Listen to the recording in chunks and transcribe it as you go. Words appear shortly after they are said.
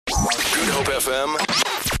Hope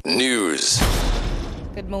FM News.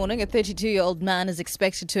 Good morning. A 32-year-old man is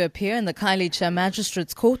expected to appear in the Khayelitsha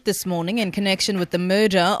Magistrate's court this morning in connection with the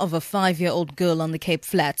murder of a 5-year-old girl on the Cape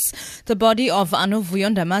Flats. The body of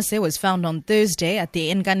Anovuyo Ndamase was found on Thursday at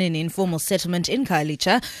the Nkanini informal settlement in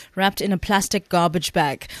Khayelitsha, wrapped in a plastic garbage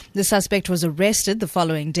bag. The suspect was arrested the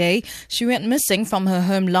following day. She went missing from her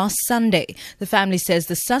home last Sunday. The family says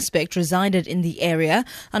the suspect resided in the area.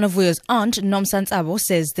 Anovuyo's aunt, Nomsantsabo,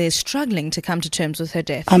 says they're struggling to come to terms with her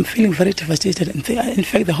death. I'm feeling very devastated. In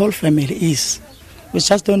fact, the whole family is. We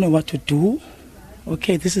just don't know what to do.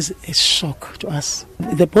 Okay, this is a shock to us.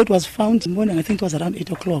 The boat was found in the morning, I think it was around 8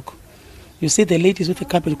 o'clock. You see the ladies with the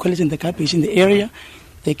garbage, collecting the garbage in the area.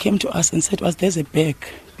 They came to us and said to us, there's a bag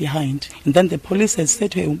behind. And then the police had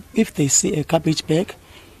said to her, if they see a garbage bag,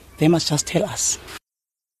 they must just tell us.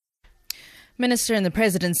 Minister in the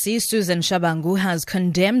Presidency, Susan Shabangu, has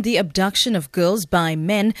condemned the abduction of girls by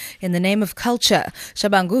men in the name of culture.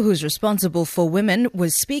 Shabangu, who's responsible for women,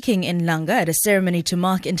 was speaking in Langa at a ceremony to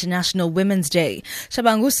mark International Women's Day.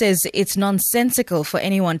 Shabangu says it's nonsensical for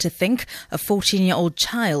anyone to think a 14-year-old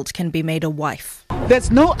child can be made a wife.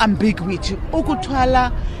 There's no ambiguity.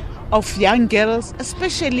 Ukutwala of young girls,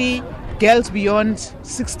 especially girls beyond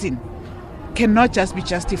 16, cannot just be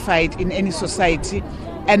justified in any society.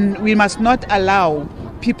 And we must not allow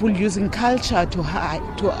people using culture to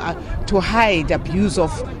hide abuse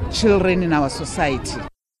of children in our society.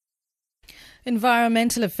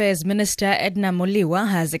 Environmental Affairs Minister Edna Moliwa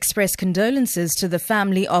has expressed condolences to the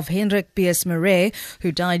family of Hendrik Bies Murray,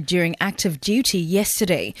 who died during active duty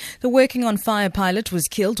yesterday. The Working on Fire pilot was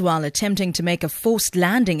killed while attempting to make a forced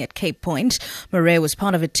landing at Cape Point. Murray was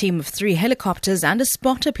part of a team of 3 helicopters and a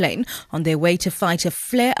spotter plane on their way to fight a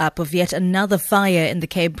flare-up of yet another fire in the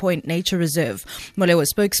Cape Point Nature Reserve. Moliwa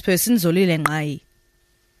spokesperson Zolile Ngai.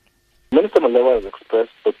 Minister Malewa has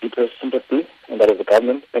expressed the deepest sympathy, and that is the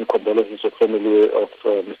government, and condolences to the family of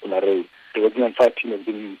Mr. Murray. The Working on Fire team has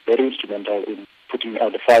been very instrumental in putting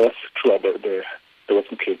out the fires throughout the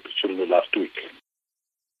Western Cape during the last week.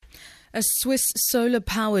 A Swiss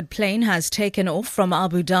solar-powered plane has taken off from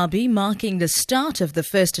Abu Dhabi, marking the start of the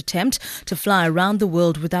first attempt to fly around the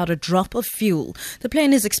world without a drop of fuel. The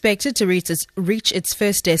plane is expected to reach its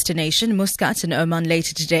first destination, Muscat in Oman,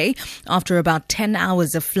 later today, after about 10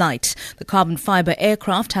 hours of flight. The carbon fiber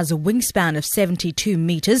aircraft has a wingspan of 72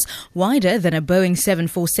 meters, wider than a Boeing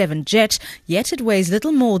 747 jet, yet it weighs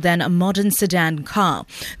little more than a modern sedan car.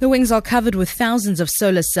 The wings are covered with thousands of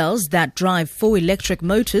solar cells that drive 4 electric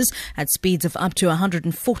motors at speeds of up to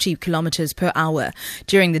 140 kilometers per hour.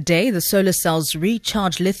 During the day, the solar cells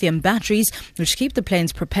recharge lithium batteries, which keep the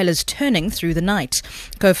plane's propellers turning through the night.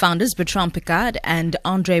 Co-founders Bertrand Piccard and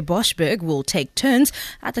André Boschberg will take turns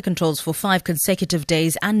at the controls for 5 consecutive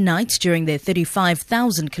days and nights during their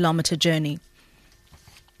 35,000-kilometer journey.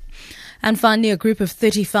 And finally, a group of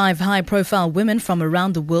 35 high-profile women from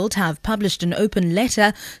around the world have published an open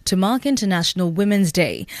letter to mark International Women's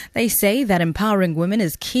Day. They say that empowering women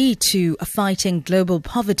is key to fighting global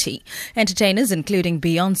poverty. Entertainers including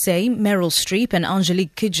Beyoncé, Meryl Streep and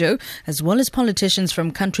Angelique Kidjo, as well as politicians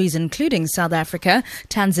from countries including South Africa,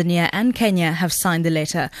 Tanzania and Kenya have signed the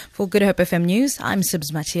letter. For Good Hope FM News, I'm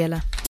Sibs Matiela.